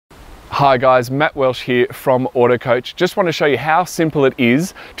Hi guys, Matt Welsh here from AutoCoach. Just want to show you how simple it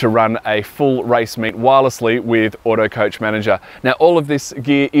is to run a full race meet wirelessly with AutoCoach Manager. Now all of this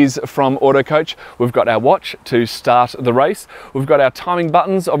gear is from AutoCoach. We've got our watch to start the race. We've got our timing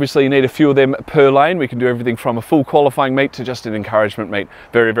buttons. Obviously you need a few of them per lane. We can do everything from a full qualifying meet to just an encouragement meet.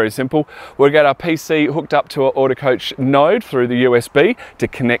 Very, very simple. We've got our PC hooked up to our AutoCoach node through the USB to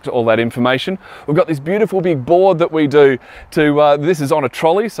connect all that information. We've got this beautiful big board that we do to, this is on a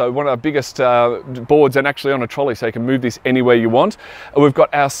trolley, so one of our biggest boards and actually on a trolley, so you can move this anywhere you want. We've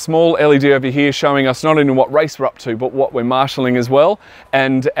got our small LED over here showing us not only what race we're up to, but what we're marshalling as well.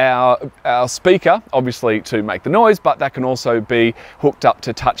 And our speaker, obviously to make the noise, but that can also be hooked up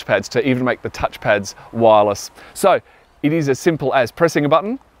to touchpads to even make the touchpads wireless. So it is as simple as pressing a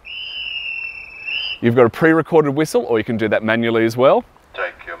button. You've got a pre-recorded whistle, or you can do that manually as well.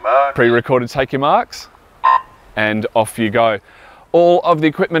 Take your mark. Pre-recorded, take your marks, and off you go. All of the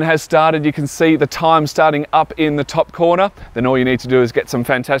equipment has started. You can see the time starting up in the top corner. Then all you need to do is get some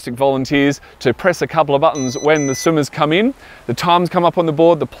fantastic volunteers to press a couple of buttons when the swimmers come in. The times come up on the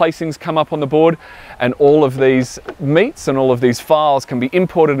board, the placings come up on the board, and all of these meets and all of these files can be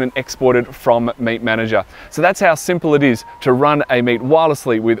imported and exported from Meet Manager. So that's how simple it is to run a meet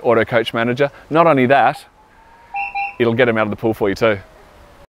wirelessly with AutoCoach Manager. Not only that, it'll get them out of the pool for you too.